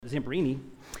Zamperini.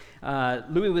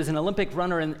 Louis was an Olympic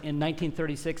runner in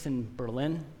 1936 in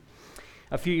Berlin.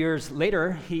 A few years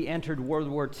later, he entered World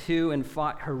War II and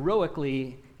fought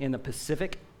heroically in the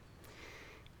Pacific.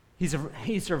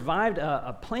 He survived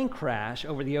a plane crash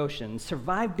over the ocean,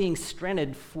 survived being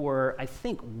stranded for, I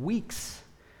think, weeks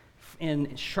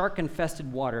in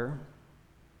shark-infested water,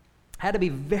 had to be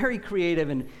very creative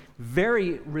and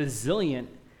very resilient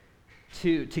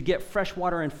to get fresh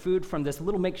water and food from this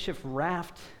little makeshift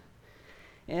raft,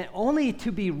 and only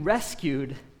to be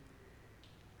rescued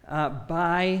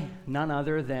by none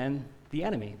other than the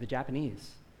enemy, the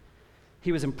Japanese.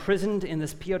 He was imprisoned in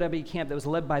this POW camp that was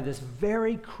led by this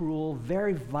very cruel,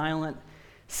 very violent,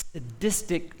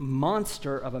 sadistic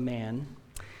monster of a man.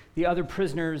 The other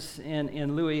prisoners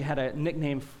in Louis had a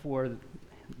nickname for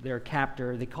their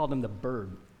captor. They called him the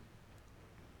Bird.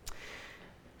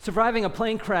 Surviving a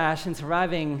plane crash and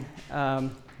surviving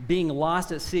being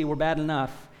lost at sea were bad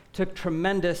enough. Took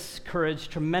tremendous courage,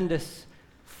 tremendous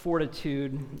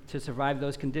fortitude to survive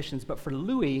those conditions. But for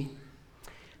Louis,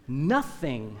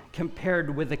 nothing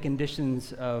compared with the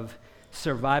conditions of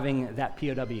surviving that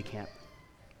POW camp.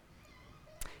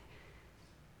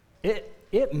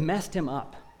 It messed him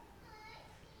up.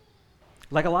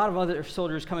 Like a lot of other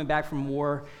soldiers coming back from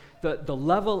war, the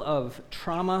level of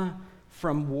trauma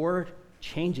from war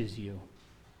changes you.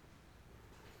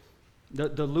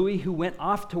 The Louis who went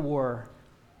off to war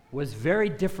was very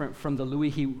different from the Louis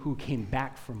who came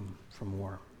back from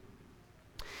war.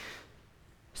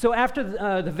 So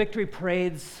after the victory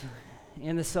parades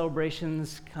and the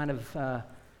celebrations kind of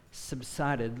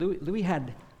subsided, Louis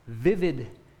had vivid,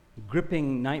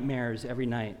 gripping nightmares every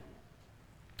night.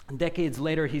 Decades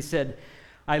later, he said,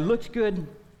 "I looked good,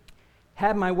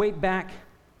 had my weight back,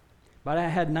 but I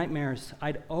had nightmares.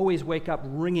 I'd always wake up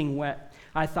wringing wet.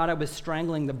 I thought I was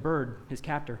strangling the Bird, his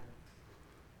captor.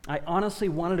 I honestly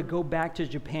wanted to go back to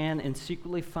Japan and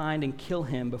secretly find and kill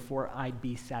him before I'd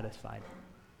be satisfied."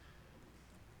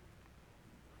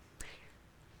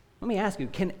 Let me ask you,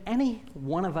 can any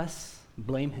one of us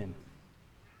blame him?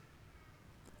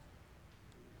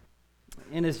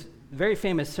 In his very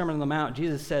famous Sermon on the Mount,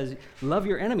 Jesus says, "Love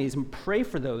your enemies and pray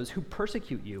for those who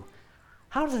persecute you."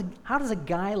 How does a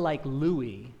guy like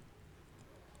Louis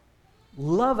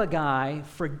love a guy,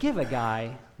 forgive a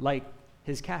guy like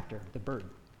his captor, the Bird?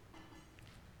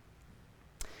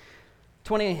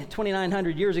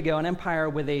 2,900 years ago, an empire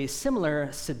with a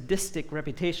similar sadistic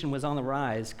reputation was on the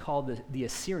rise, called the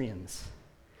Assyrians.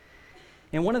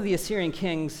 And one of the Assyrian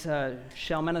kings,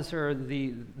 Shalmaneser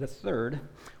III,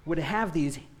 would have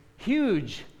these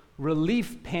huge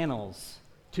relief panels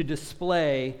to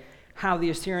display how the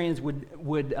Assyrians would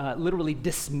literally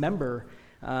dismember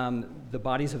the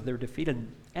bodies of their defeated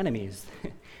enemies.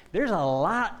 There's a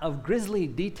lot of grisly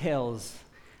details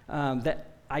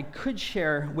that I could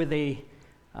share with a,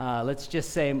 let's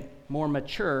just say, more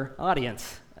mature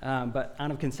audience, but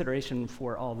out of consideration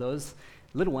for all those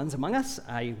little ones among us,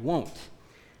 I won't.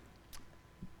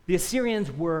 The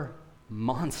Assyrians were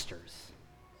monsters.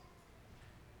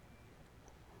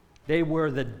 They were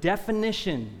the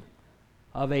definition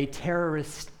of a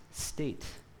terrorist state,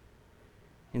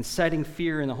 inciting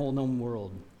fear in the whole known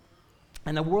world.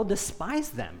 And the world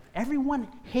despised them. Everyone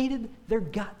hated their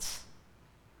guts.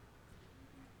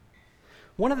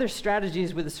 One of their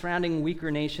strategies with the surrounding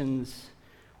weaker nations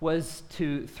was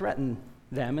to threaten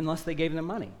them unless they gave them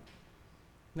money.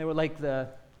 They were like a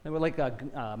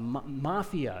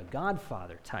mafia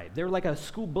godfather type. They were like a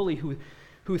school bully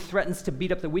who threatens to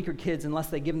beat up the weaker kids unless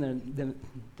they give them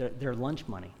their lunch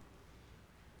money.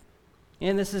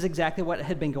 And this is exactly what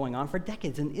had been going on for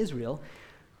decades in Israel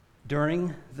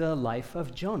during the life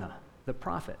of Jonah, the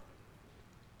prophet.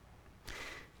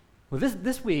 Well,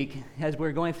 this week, as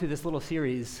we're going through this little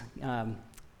series, kind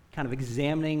of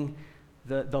examining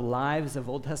the lives of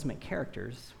Old Testament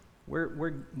characters,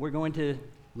 we're going to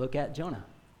look at Jonah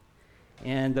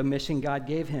and the mission God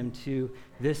gave him to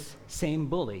this same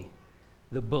bully,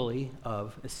 the bully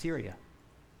of Assyria.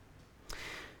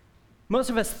 Most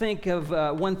of us think of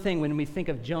one thing when we think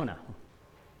of Jonah.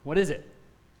 What is it?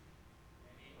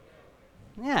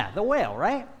 Yeah, the whale,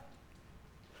 right?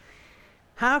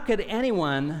 How could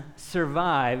anyone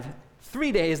survive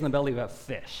 3 days in the belly of a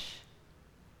fish?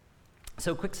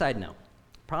 So, quick side note.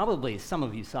 Probably some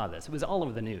of you saw this. It was all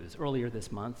over the news earlier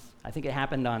this month. I think it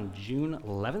happened on June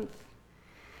 11th.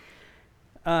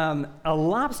 A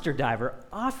lobster diver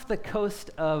off the coast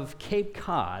of Cape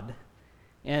Cod,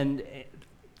 and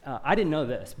I didn't know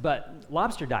this, but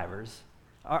lobster divers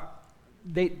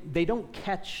they don't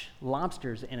catch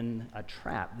lobsters in a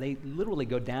trap. They literally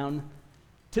go down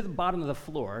to the bottom of the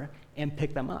floor and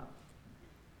pick them up.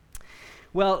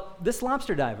 Well, this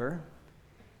lobster diver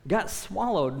got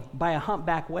swallowed by a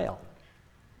humpback whale.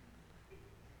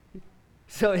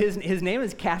 So his name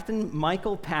is Captain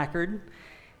Michael Packard.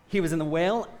 He was in the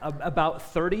whale about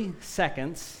 30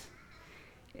 seconds.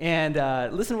 And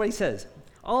listen to what he says.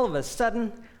 All of a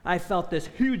sudden, I felt this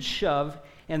huge shove,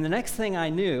 and the next thing I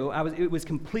knew, it was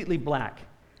completely black.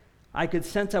 I could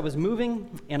sense I was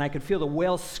moving, and I could feel the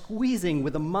whale squeezing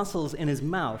with the muscles in his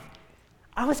mouth.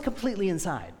 I was completely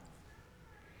inside.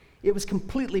 It was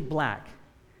completely black.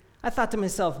 I thought to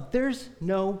myself, there's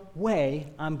no way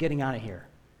I'm getting out of here.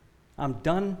 I'm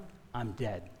done. I'm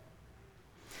dead.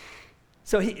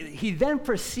 So he then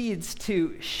proceeds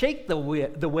to shake the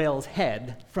whale's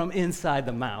head from inside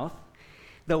the mouth.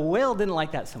 The whale didn't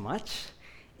like that so much,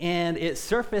 and it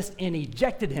surfaced and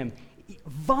ejected him,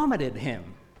 vomited him.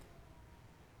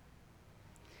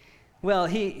 Well,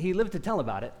 he lived to tell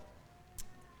about it,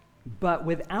 but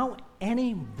without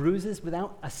any bruises,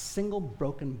 without a single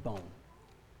broken bone.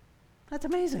 That's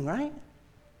amazing, right?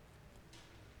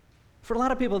 For a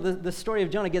lot of people, the story of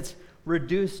Jonah gets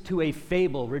reduced to a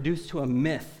fable, reduced to a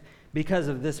myth because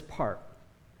of this part.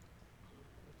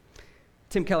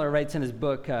 Tim Keller writes in his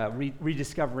book,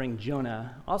 Rediscovering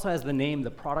Jonah, also has the name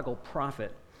The Prodigal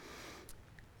Prophet.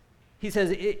 He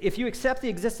says, if you accept the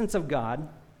existence of God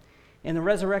and the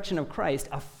resurrection of Christ,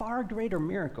 a far greater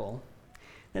miracle,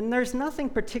 then there's nothing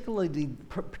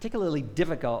particularly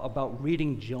difficult about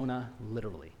reading Jonah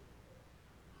literally.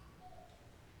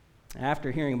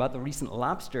 After hearing about the recent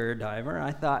lobster diver,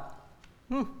 I thought,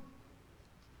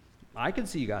 I could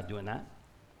see God doing that.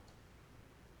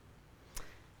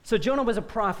 So Jonah was a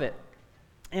prophet,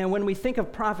 and when we think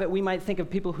of prophet, we might think of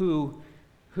people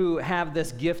who have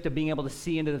this gift of being able to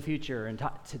see into the future and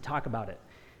to talk about it.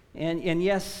 And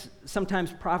yes,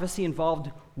 sometimes prophecy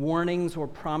involved warnings or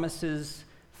promises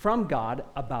from God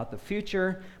about the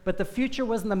future, but the future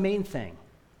wasn't the main thing.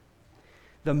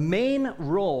 The main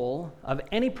role of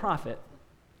any prophet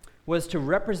was to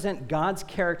represent God's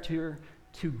character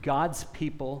to God's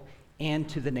people and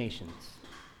to the nations.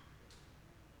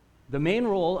 The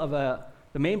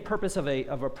main purpose of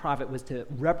a prophet was to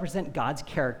represent God's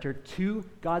character to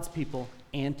God's people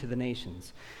and to the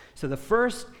nations. So the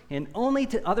first and only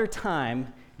other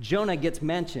time Jonah gets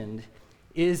mentioned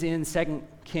is in 2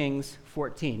 Kings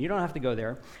 14. You don't have to go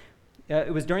there.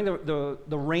 It was during the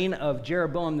reign of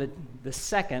Jeroboam the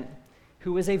second,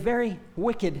 who was a very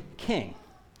wicked king.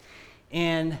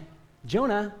 And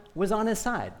Jonah was on his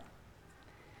side.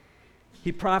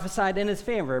 He prophesied in his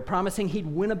favor, promising he'd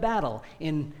win a battle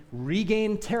and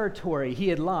regain territory he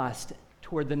had lost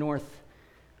toward the north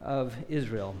of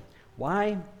Israel.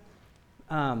 Why?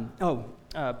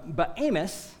 But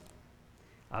Amos,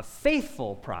 a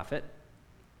faithful prophet,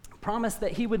 promised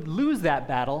that he would lose that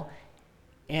battle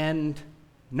and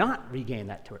not regain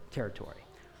that territory.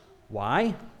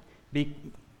 Why?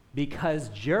 Because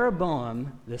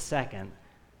Jeroboam II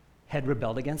had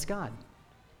rebelled against God.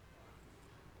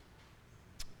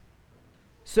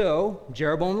 So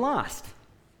Jeroboam lost,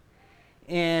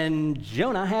 and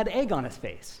Jonah had egg on his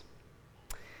face.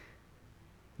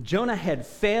 Jonah had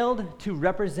failed to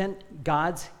represent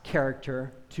God's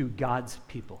character to God's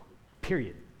people,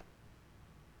 period.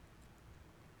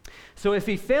 So if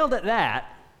he failed at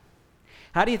that,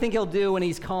 how do you think he'll do when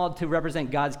he's called to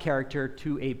represent God's character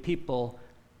to a people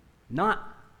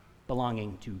not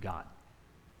belonging to God?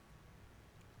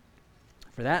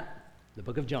 For that, the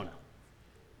book of Jonah.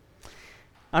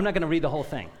 I'm not going to read the whole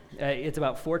thing. It's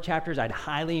about 4 chapters. I'd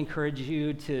highly encourage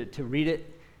you to read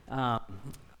it. I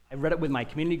read it with my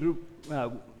community group.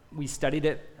 We studied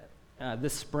it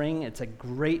this spring. It's a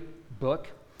great book.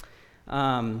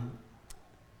 I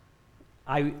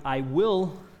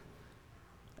will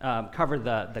cover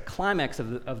the climax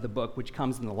of the book, which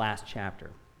comes in the last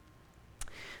chapter.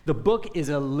 The book is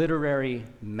a literary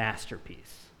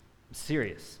masterpiece. I'm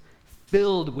serious.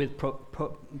 Filled with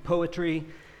poetry,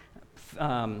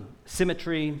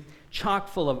 symmetry, chock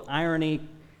full of irony,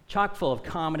 chock full of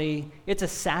comedy. It's a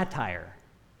satire.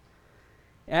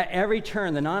 At every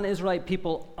turn, the non-Israelite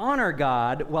people honor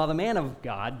God, while the man of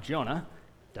God, Jonah,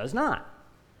 does not.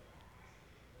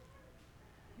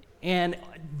 And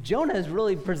Jonah is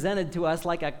really presented to us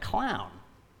like a clown.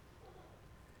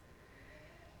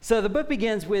 So the book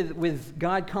begins with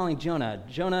God calling Jonah.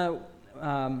 Jonah,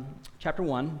 chapter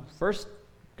 1, first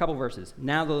couple verses.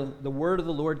 Now the word of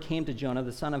the Lord came to Jonah,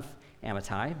 the son of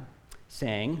Amittai,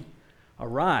 saying,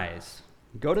 "Arise,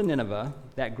 go to Nineveh,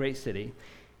 that great city,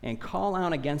 and call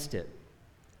out against it,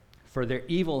 for their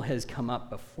evil has come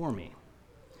up before me."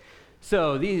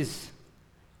 So these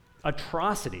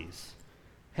atrocities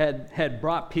had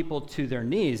brought people to their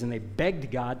knees, and they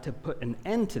begged God to put an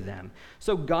end to them.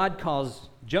 So God calls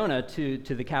Jonah to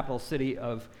the capital city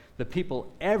of the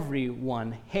people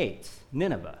everyone hates,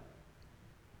 Nineveh.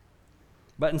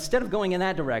 But instead of going in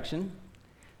that direction,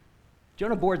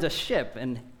 Jonah boards a ship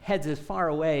and heads as far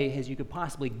away as you could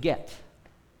possibly get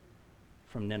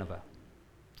from Nineveh.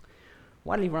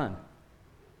 Why did he run?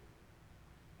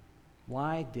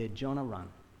 Why did Jonah run?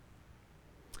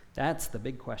 That's the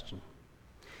big question.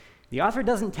 The author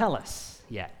doesn't tell us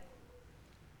yet.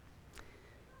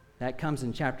 That comes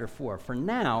in chapter 4. For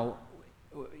now,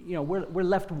 we're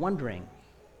left wondering.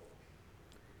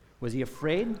 Was he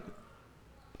afraid?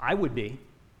 I would be.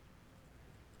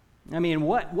 I mean,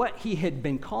 what he had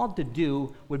been called to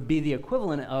do would be the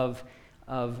equivalent of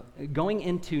going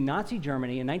into Nazi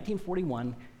Germany in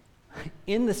 1941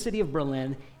 in the city of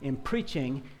Berlin and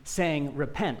preaching, saying,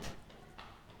 "Repent,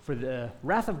 for the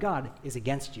wrath of God is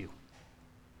against you."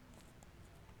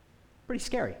 Pretty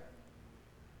scary.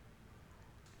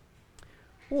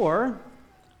 Or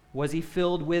was he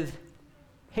filled with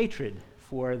hatred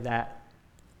for that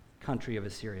country of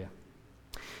Assyria?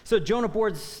 So Jonah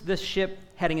boards this ship,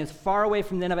 heading as far away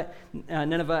from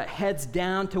Nineveh, heads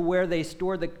down to where they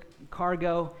store the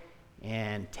cargo,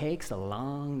 and takes a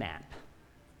long nap.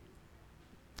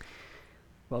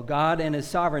 Well, God in his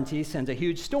sovereignty sends a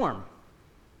huge storm.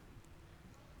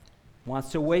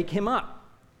 Wants to wake him up.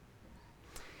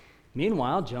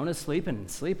 Meanwhile, Jonah's sleeping.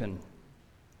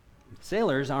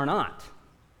 Sailors are not.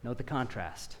 Note the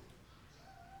contrast.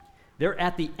 They're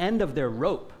at the end of their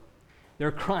rope.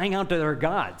 They're crying out to their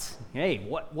gods. Hey,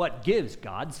 what gives,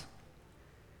 gods?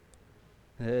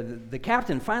 The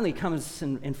captain finally comes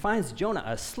and finds Jonah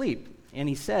asleep, and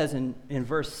he says in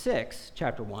verse 6,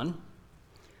 chapter 1,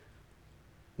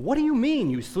 "What do you mean,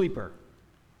 you sleeper?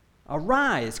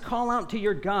 Arise, call out to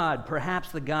your God.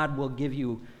 Perhaps the God will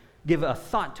give a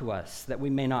thought to us that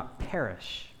we may not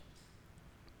perish."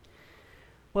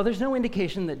 Well, there's no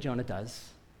indication that Jonah does.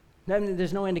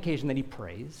 There's no indication that he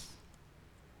prays.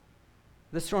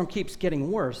 The storm keeps getting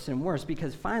worse and worse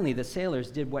because finally the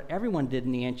sailors did what everyone did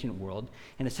in the ancient world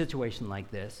in a situation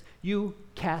like this. You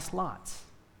cast lots.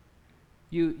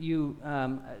 You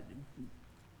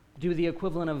do the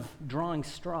equivalent of drawing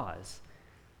straws.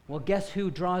 Well, guess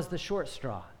who draws the short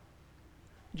straw?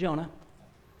 Jonah.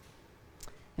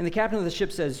 And the captain of the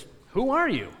ship says, "Who are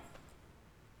you?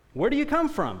 Where do you come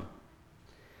from?"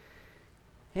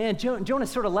 And Jonah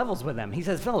sort of levels with them. He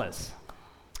says, "Fellas,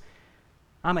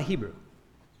 I'm a Hebrew.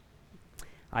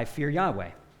 I fear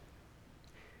Yahweh,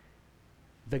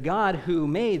 the God who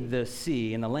made the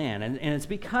sea and the land, and it's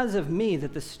because of me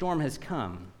that the storm has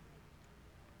come.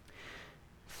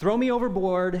 Throw me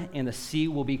overboard, and the sea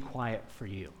will be quiet for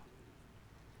you."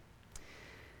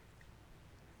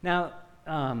 Now,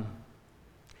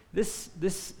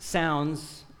 this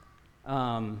sounds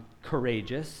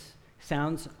courageous,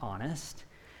 sounds honest,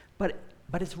 but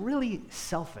it's really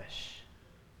selfish.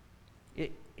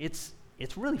 It's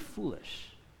really foolish.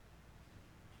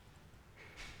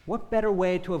 What better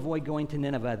way to avoid going to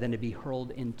Nineveh than to be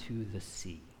hurled into the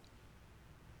sea?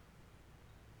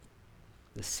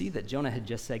 The sea that Jonah had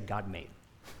just said God made.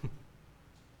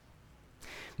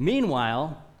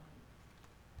 Meanwhile,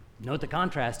 note the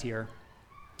contrast here.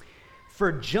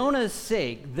 For Jonah's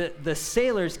sake, the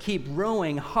sailors keep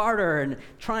rowing harder and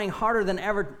trying harder than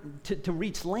ever to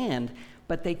reach land,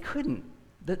 but they couldn't.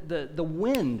 The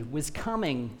wind was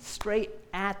coming straight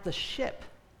at the ship.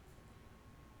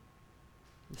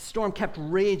 The storm kept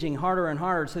raging harder and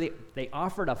harder, so they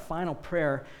offered a final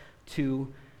prayer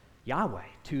to Yahweh,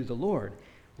 to the Lord,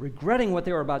 regretting what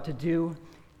they were about to do,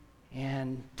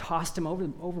 and tossed him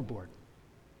overboard.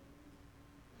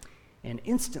 And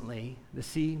instantly, the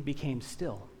sea became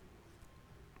still.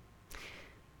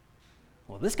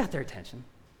 Well, this got their attention.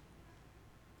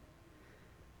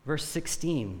 Verse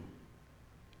 16,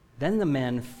 "Then the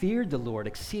men feared the Lord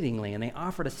exceedingly, and they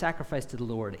offered a sacrifice to the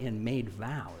Lord and made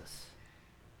vows."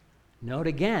 Note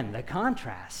again the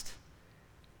contrast.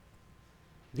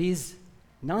 These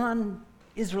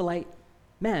non-Israelite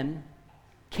men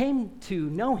came to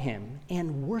know him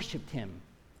and worshiped him.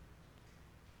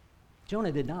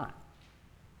 Jonah did not.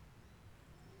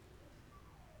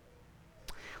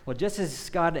 Well, just as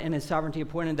God in his sovereignty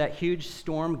appointed that huge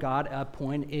storm, God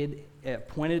appointed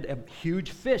a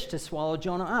huge fish to swallow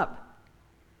Jonah up.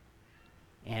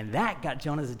 And that got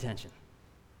Jonah's attention.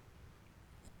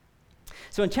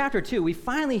 So in chapter 2, we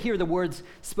finally hear the words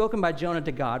spoken by Jonah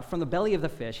to God from the belly of the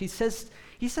fish. He says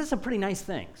some pretty nice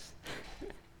things.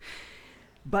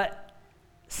 But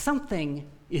something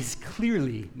is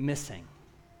clearly missing.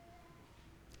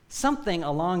 Something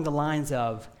along the lines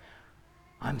of,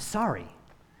 I'm sorry.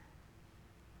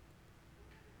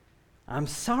 I'm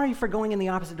sorry for going in the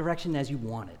opposite direction as you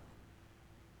wanted.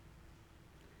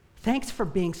 Thanks for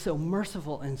being so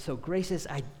merciful and so gracious.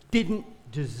 I didn't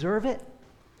deserve it.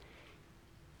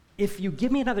 If you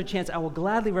give me another chance, I will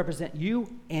gladly represent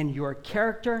you and your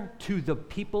character to the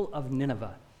people of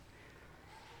Nineveh.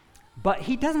 But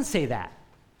he doesn't say that.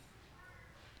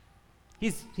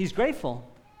 He's grateful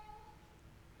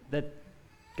that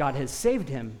God has saved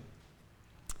him,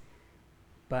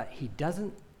 but he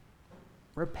doesn't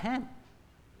repent.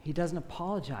 He doesn't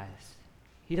apologize.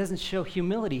 He doesn't show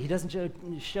humility. He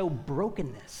doesn't show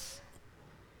brokenness.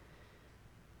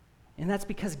 And that's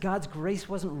because God's grace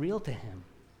wasn't real to him.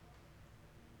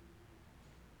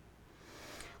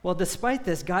 Well, despite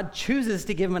this, God chooses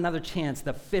to give him another chance.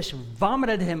 The fish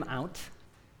vomited him out,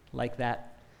 like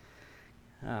that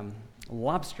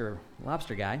lobster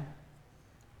guy.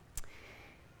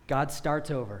 God starts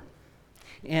over.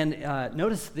 And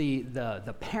notice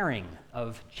the pairing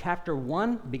of chapter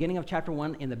 1, beginning of chapter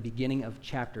 1, and the beginning of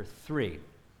chapter 3.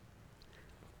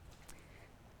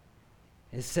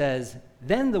 It says,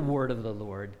 "Then the word of the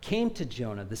Lord came to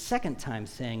Jonah the second time,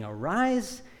 saying,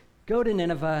 'Arise, go to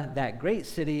Nineveh, that great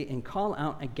city, and call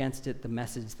out against it the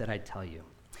message that I tell you.'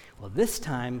 Well, this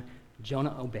time,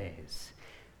 Jonah obeys,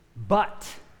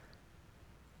 but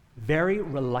very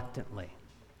reluctantly.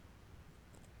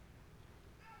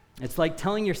 It's like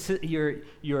telling your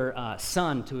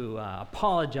son to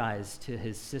apologize to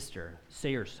his sister.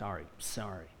 Say you're sorry.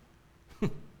 Sorry.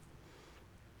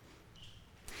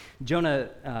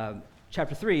 Jonah,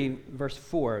 chapter 3, verse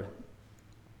 4.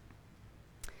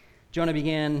 Jonah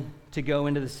began to go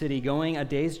into the city, going a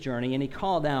day's journey, and he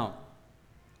called out,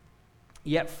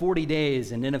 'Yet 40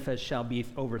 days, and Nineveh shall be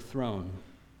overthrown.'"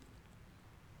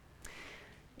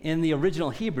 In the original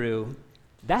Hebrew,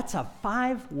 that's a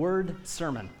 5-word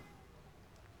sermon.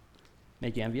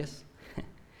 Make you envious?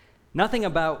 Nothing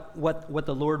about what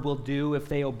the Lord will do if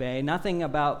they obey. Nothing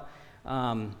about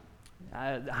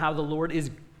how the Lord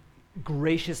is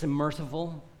gracious and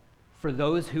merciful for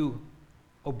those who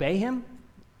obey him.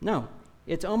 No,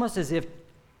 it's almost as if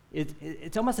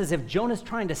Jonah's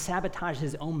trying to sabotage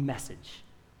his own message.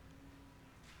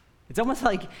 It's almost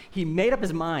like he made up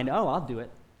his mind. Oh, I'll do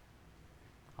it.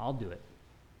 I'll do it.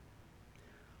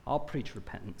 I'll preach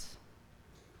repentance.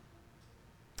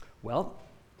 Well,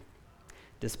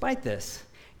 despite this,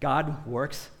 God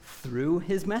works through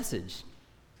his message.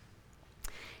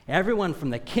 Everyone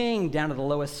from the king down to the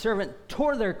lowest servant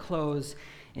tore their clothes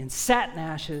and sat in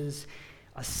ashes,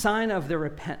 a sign of their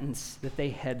repentance that they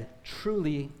had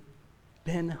truly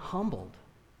been humbled.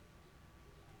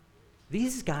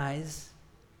 These guys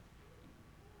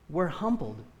were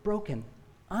humbled, broken,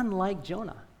 unlike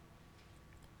Jonah.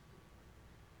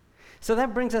 So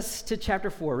that brings us to chapter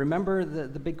 4. Remember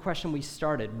the big question we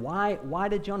started. Why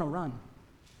did Jonah run?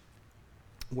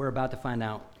 We're about to find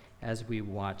out as we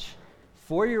watch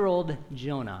 4-year-old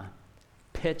Jonah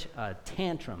pitch a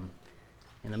tantrum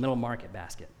in the middle market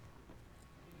basket.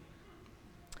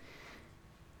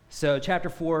 So chapter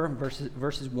 4,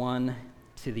 verses 1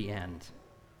 to the end.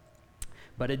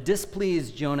 "But it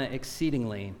displeased Jonah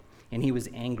exceedingly, and he was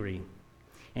angry.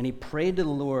 And he prayed to the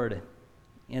Lord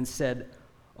and said,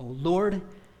 'O Lord,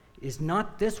 is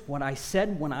not this what I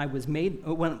said when I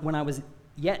was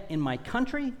yet in my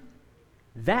country?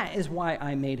 That is why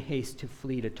I made haste to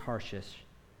flee to Tarshish.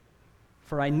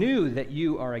 For I knew that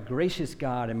you are a gracious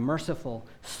God and merciful,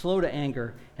 slow to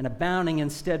anger, and abounding in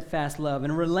steadfast love,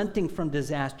 and relenting from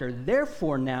disaster.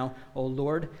 Therefore now, O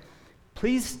Lord,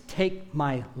 please take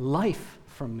my life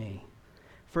from me,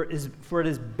 for it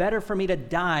is better for me to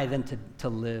die than to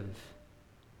live.'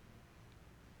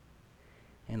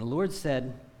 And the Lord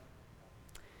said,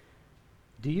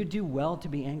 'Do you do well to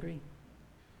be angry?'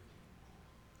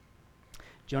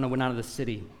 Jonah went out of the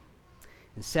city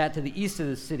and sat to the east of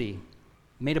the city,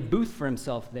 made a booth for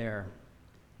himself there.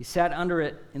 He sat under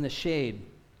it in the shade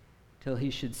till he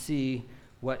should see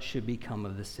what should become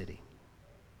of the city.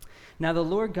 Now the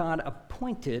Lord God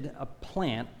appointed a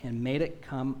plant and made it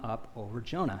come up over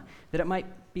Jonah, that it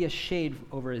might be a shade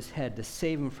over his head to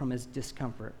save him from his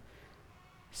discomfort.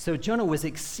 So Jonah was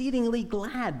exceedingly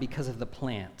glad because of the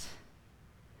plant.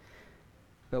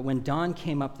 But when dawn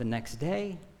came up the next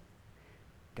day,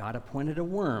 God appointed a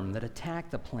worm that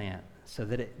attacked the plant so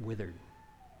that it withered.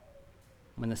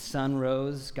 When the sun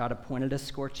rose, God appointed a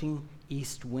scorching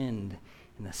east wind,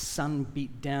 and the sun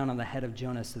beat down on the head of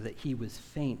Jonah so that he was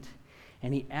faint.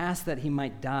 And he asked that he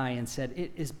might die and said,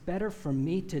 'It is better for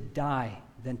me to die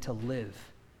than to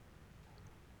live.'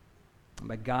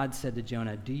 But God said to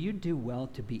Jonah, 'Do you do well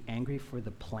to be angry for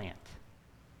the plant?'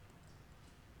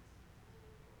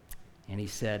 And he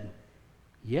said,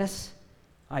 "Yes,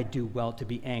 I do well to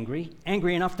be angry,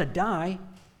 angry enough to die."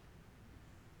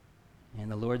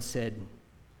 And the Lord said,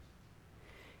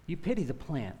 "You pity the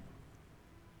plant,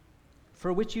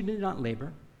 for which you did not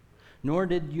labor, nor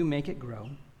did you make it grow,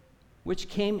 which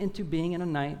came into being in a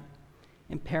night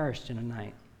and perished in a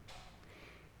night.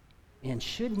 And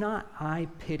should not I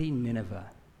pity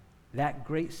Nineveh, that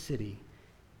great city,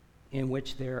 in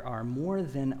which there are more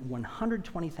than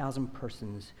 120,000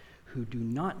 persons who do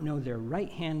not know their right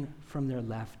hand from their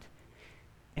left,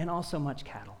 and also much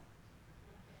cattle?"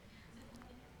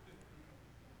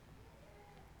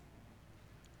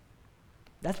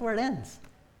 That's where it ends.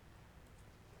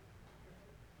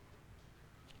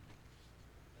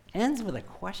 Ends with a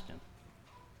question.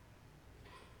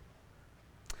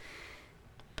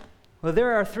 Well,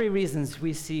 there are 3 reasons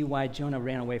we see why Jonah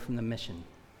ran away from the mission.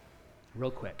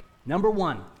 Real quick. Number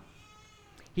 1,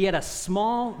 he had a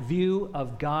small view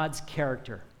of God's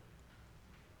character.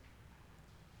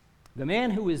 The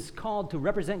man who was called to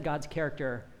represent God's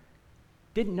character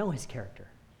didn't know his character.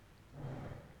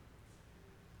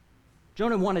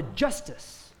 Jonah wanted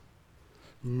justice,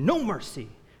 no mercy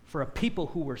for a people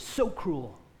who were so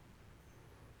cruel.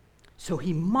 So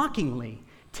he mockingly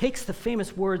takes the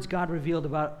famous words God revealed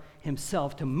about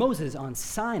himself to Moses on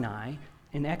Sinai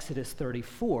in Exodus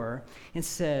 34 and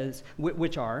says,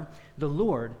 which are, the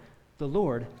Lord,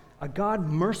 a God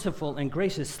merciful and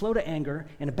gracious, slow to anger,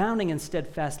 and abounding in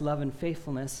steadfast love and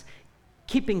faithfulness,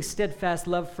 keeping steadfast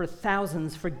love for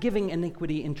thousands, forgiving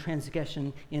iniquity and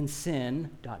transgression in sin, ...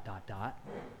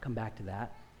 Come back to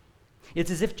that.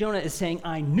 It's as if Jonah is saying,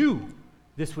 I knew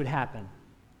this would happen.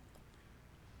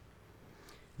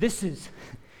 This is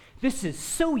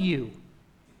so you.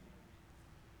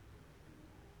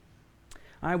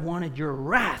 I wanted your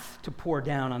wrath to pour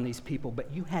down on these people,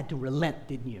 but you had to relent,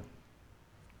 didn't you?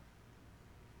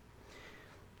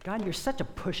 God, you're such a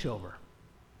pushover.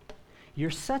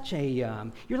 You're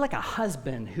like a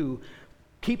husband who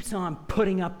keeps on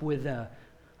putting up with a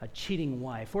cheating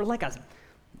wife, or like a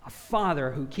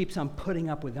father who keeps on putting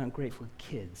up with ungrateful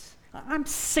kids. I'm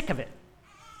sick of it.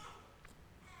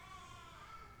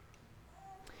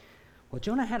 Well,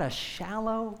 Jonah had a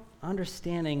shallow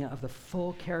understanding of the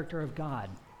full character of God.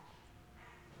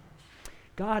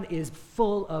 God is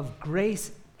full of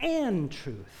grace and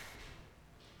truth.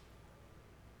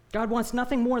 God wants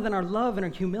nothing more than our love and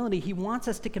our humility. He wants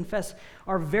us to confess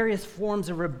our various forms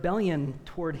of rebellion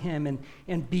toward him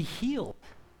and be healed.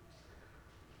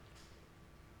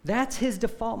 That's his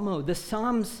default mode. The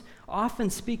Psalms often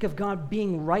speak of God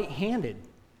being right-handed.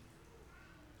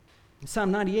 In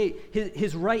Psalm 98,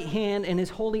 his right hand and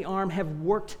his holy arm have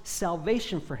worked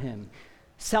salvation for him.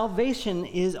 Salvation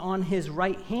is on his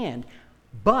right hand,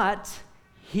 but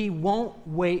he won't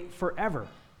wait forever.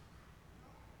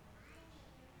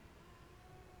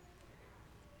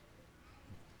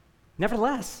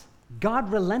 Nevertheless,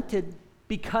 God relented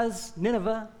because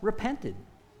Nineveh repented.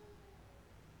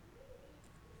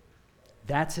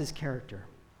 That's his character.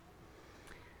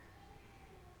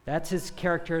 That's his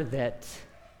character that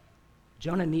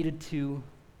Jonah needed to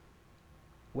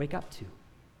wake up to.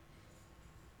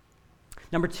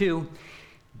 Number 2,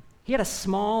 he had a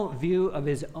small view of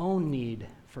his own need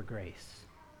for grace.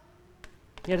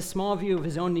 He had a small view of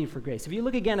his own need for grace. If you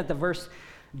look again at the verse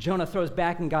Jonah throws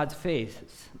back in God's face,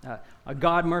 a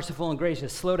God merciful and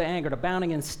gracious, slow to anger,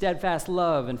 abounding in steadfast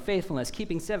love and faithfulness,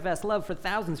 keeping steadfast love for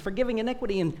thousands, forgiving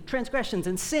iniquity and transgressions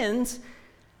and sins.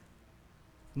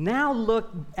 Now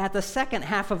look at the second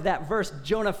half of that verse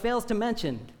Jonah fails to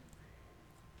mention.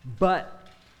 But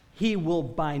he will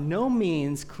by no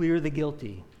means clear the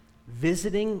guilty,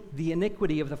 visiting the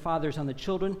iniquity of the fathers on the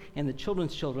children and the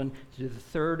children's children to the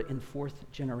 3rd and 4th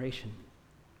generation.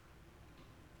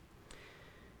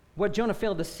 What Jonah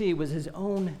failed to see was his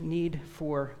own need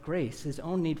for grace, his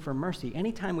own need for mercy.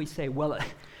 Anytime we say, well,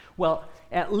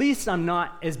 at least I'm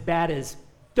not as bad as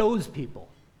those people,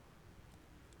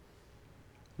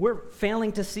 we're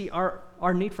failing to see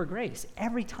our need for grace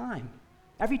every time.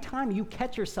 Every time you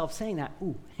catch yourself saying that,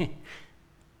 ooh,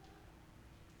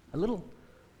 a little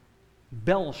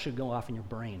bell should go off in your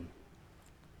brain.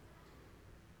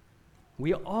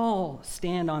 We all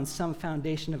stand on some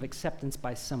foundation of acceptance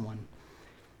by someone,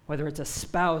 whether it's a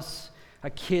spouse, a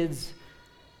kids,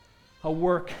 a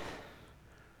work,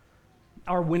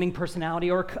 our winning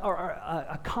personality, or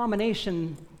a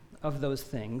combination of those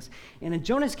things. And in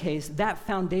Jonah's case, that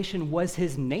foundation was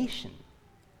his nation.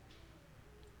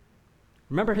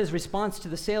 Remember his response to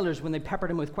the sailors when they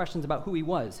peppered him with questions about who he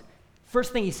was.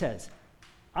 First thing he says,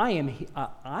 I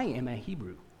am a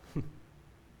Hebrew.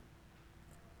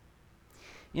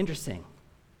 Interesting.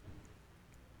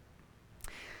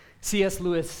 C.S.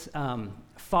 Lewis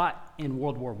fought in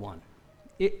World War I.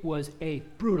 It was a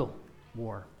brutal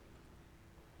war.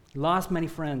 He lost many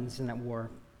friends in that war.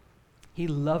 He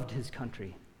loved his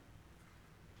country,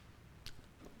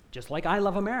 just like I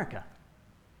love America.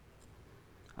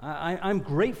 I'm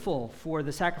grateful for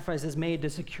the sacrifices made to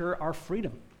secure our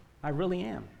freedom. I really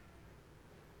am.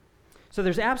 So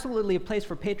there's absolutely a place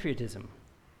for patriotism.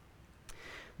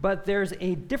 But there's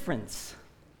a difference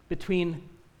between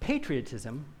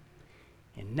patriotism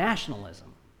and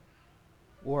nationalism,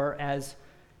 or as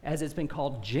it's been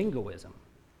called, jingoism.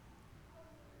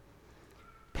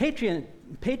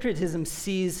 Patriotism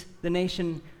sees the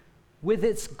nation with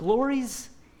its glories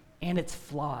and its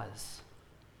flaws.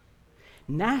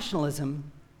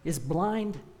 Nationalism is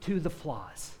blind to the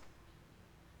flaws.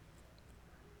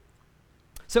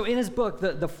 So in his book,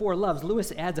 The Four Loves,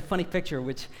 Lewis adds a funny picture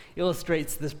which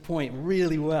illustrates this point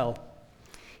really well.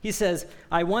 He says,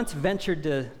 I once ventured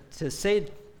to say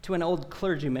to an old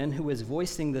clergyman who was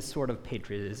voicing this sort of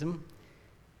patriotism,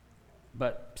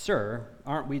 but, sir,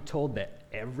 aren't we told that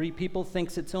every people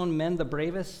thinks its own men the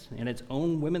bravest and its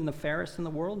own women the fairest in the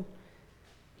world?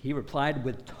 He replied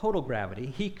with total gravity.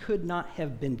 He could not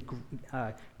have been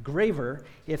graver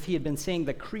if he had been saying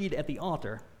the creed at the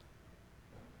altar.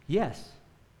 Yes,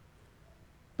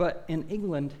 but in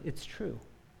England, it's true.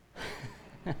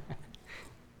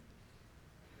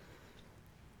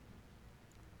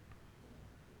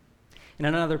 In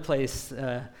another place,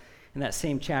 in that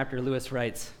same chapter, Lewis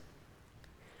writes,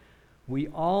 we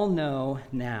all know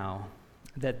now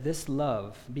that this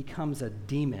love becomes a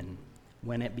demon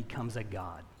when it becomes a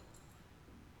god.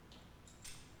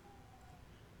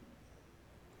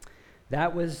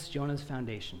 That was Jonah's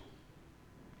foundation.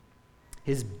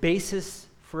 His basis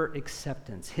for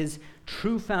acceptance, his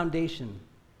true foundation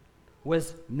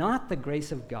was not the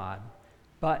grace of God,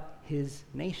 but his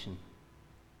nation.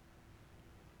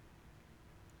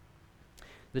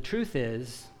 The truth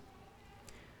is,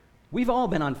 we've all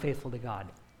been unfaithful to God,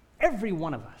 every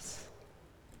one of us.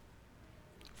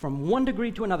 From one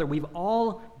degree to another, we've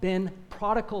all been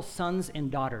prodigal sons and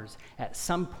daughters at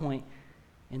some point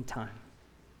in time.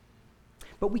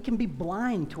 But we can be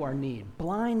blind to our need,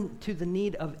 blind to the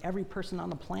need of every person on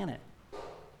the planet.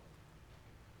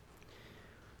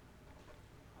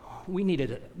 We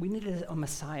needed a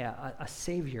Messiah, a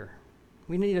Savior.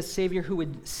 We needed a Savior who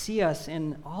would see us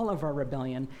in all of our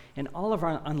rebellion and all of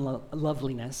our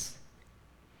unloveliness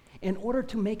in order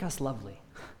to make us lovely,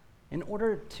 in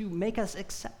order to make us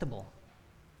acceptable.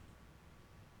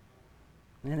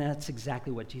 And that's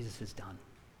exactly what Jesus has done.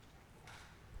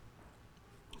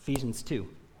 Ephesians 2.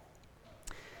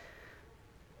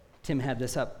 Tim had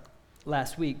this up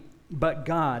last week. But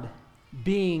God,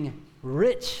 being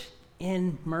rich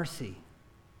in mercy,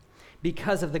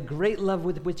 because of the great love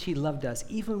with which he loved us,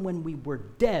 even when we were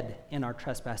dead in our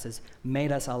trespasses,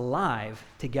 made us alive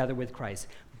together with Christ.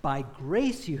 By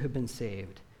grace you have been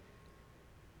saved,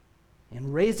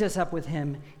 and raised us up with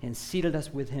him and seated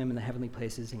us with him in the heavenly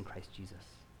places in Christ Jesus.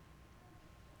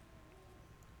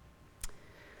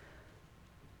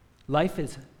 Life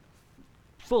is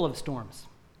full of storms.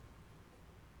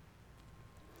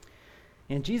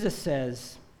 And Jesus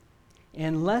says,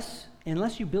 unless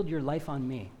you build your life on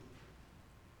me,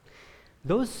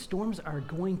 those storms are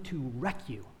going to wreck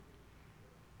you.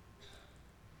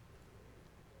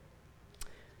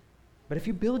 But if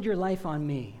you build your life on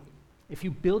me, if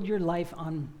you build your life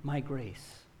on my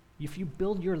grace, if you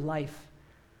build your life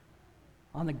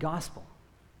on the gospel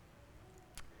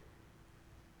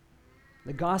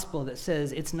that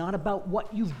says it's not about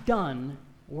what you've done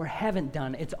or haven't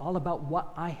done, it's all about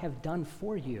what I have done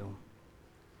for you,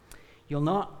 you'll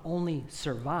not only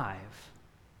survive,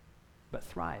 but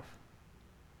thrive.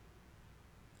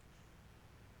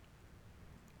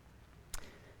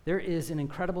 There is an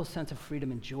incredible sense of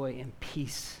freedom and joy and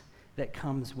peace that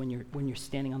comes when you're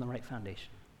standing on the right foundation.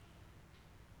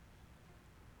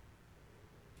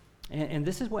 And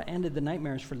this is what ended the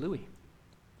nightmares for Louis.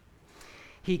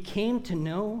 He came to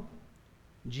know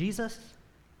Jesus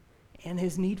and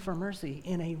his need for mercy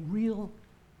in a real,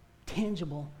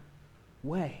 tangible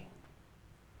way.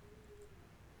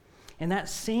 And that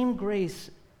same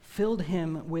grace filled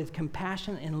him with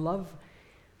compassion and love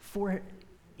for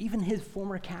even his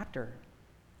former captor.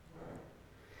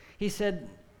 He said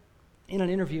in an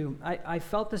interview, I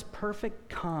felt this perfect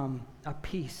calm, a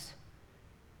peace.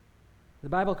 The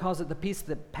Bible calls it the peace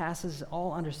that passes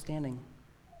all understanding.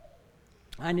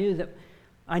 I knew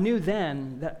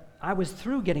then that I was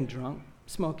through getting drunk,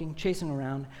 smoking, chasing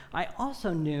around. I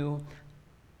also knew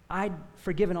I'd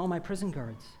forgiven all my prison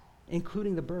guards,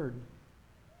 including the bird.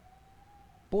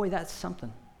 Boy, that's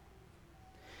something.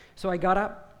 So I got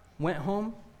up, went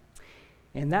home,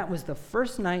 and that was the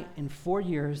first night in 4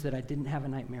 years that I didn't have a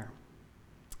nightmare.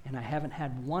 And I haven't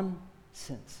had one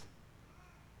since.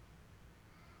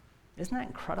 Isn't that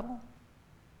incredible?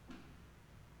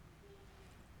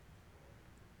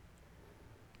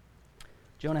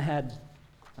 Jonah had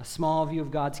a small view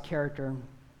of God's character,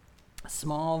 a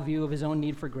small view of his own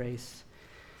need for grace.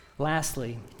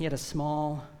 Lastly, he had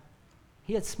small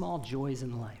joys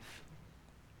in life.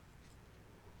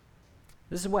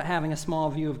 This is what having a small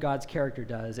view of God's character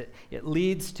does. It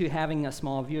leads to having a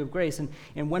small view of grace.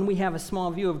 And when we have a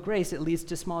small view of grace, it leads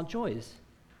to small joys.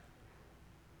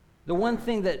 The one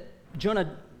thing that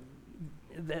Jonah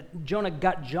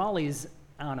got jollies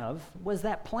out of was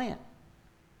that plant.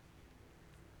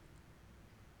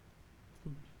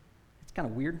 It's kind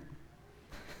of weird.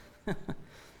 It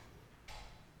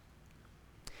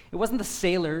wasn't the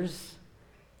sailors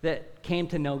that came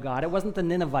to know God. It wasn't the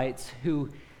Ninevites who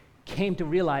came to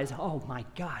realize, oh my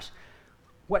gosh,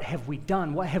 what have we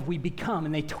done? What have we become?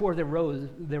 And they tore their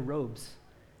robes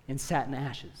and sat in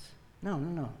ashes. No.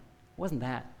 It wasn't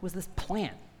that. It was this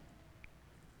plant.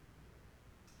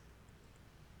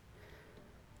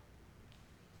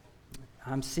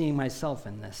 I'm seeing myself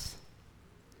in this.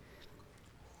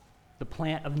 The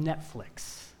plant of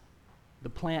Netflix. The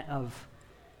plant of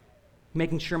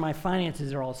making sure my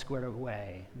finances are all squared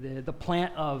away. The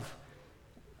plant of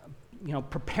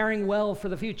preparing well for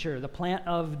the future. The plant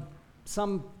of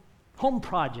some home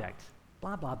project.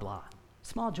 Blah, blah, blah.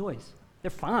 Small joys. They're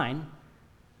fine,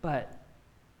 but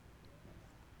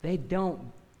they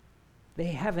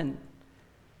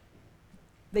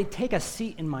take a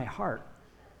seat in my heart.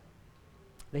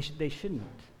 They shouldn't.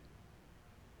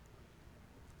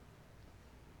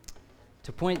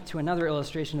 To point to another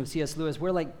illustration of C.S. Lewis,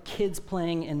 we're like kids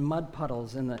playing in mud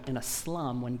puddles in a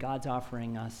slum when God's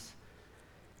offering us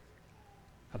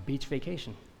a beach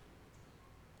vacation.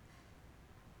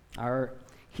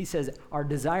 He says, our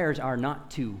desires are not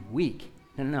too weak.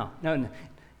 No,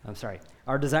 I'm sorry.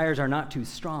 Our desires are not too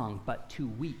strong, but too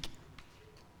weak.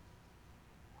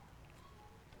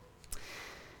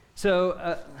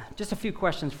 So, just a few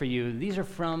questions for you. These are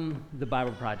from the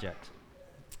Bible Project.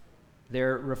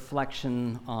 Their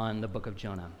reflection on the book of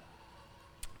Jonah.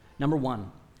 Number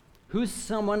 1, who's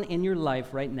someone in your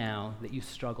life right now that you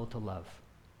struggle to love?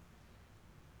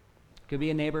 Could be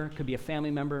a neighbor, could be a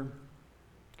family member,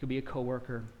 could be a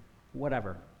coworker,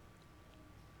 whatever.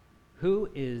 Who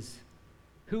is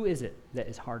it that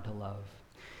is hard to love?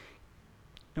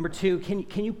 Number 2,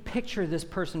 can you picture this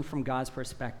person from God's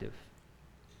perspective?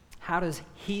 How does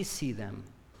he see them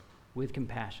with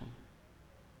compassion?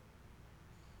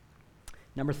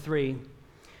 Number 3,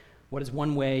 what is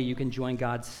one way you can join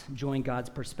God's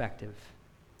perspective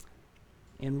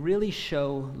and really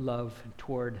show love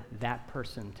toward that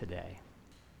person today?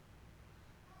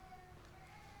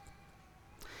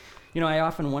 I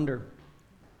often wonder,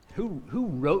 who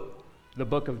wrote the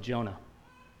book of Jonah?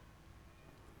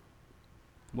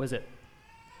 Was it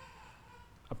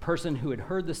a person who had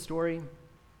heard the story?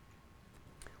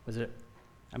 Was it,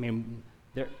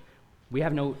 we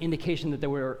have no indication that there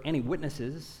were any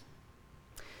witnesses.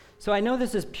 So I know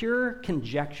this is pure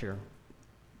conjecture,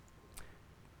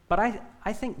 but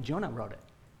I think Jonah wrote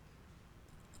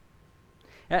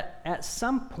it. At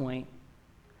some point,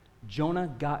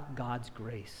 Jonah got God's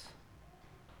grace.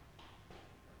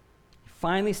 He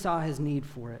finally saw his need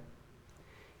for it,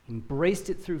 embraced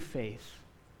it through faith,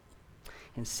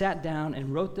 and sat down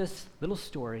and wrote this little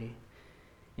story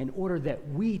in order that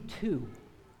we too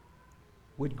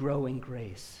would grow in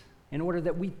grace, in order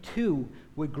that we too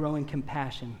would grow in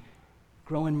compassion,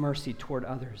 grow in mercy toward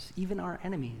others, even our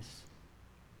enemies,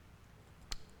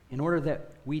 in order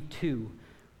that we too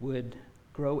would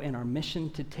grow in our mission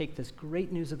to take this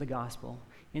great news of the gospel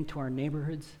into our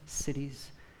neighborhoods, cities,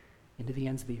 into the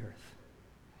ends of the earth.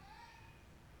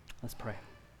 Let's pray.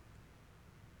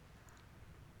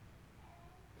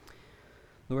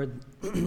 Lord,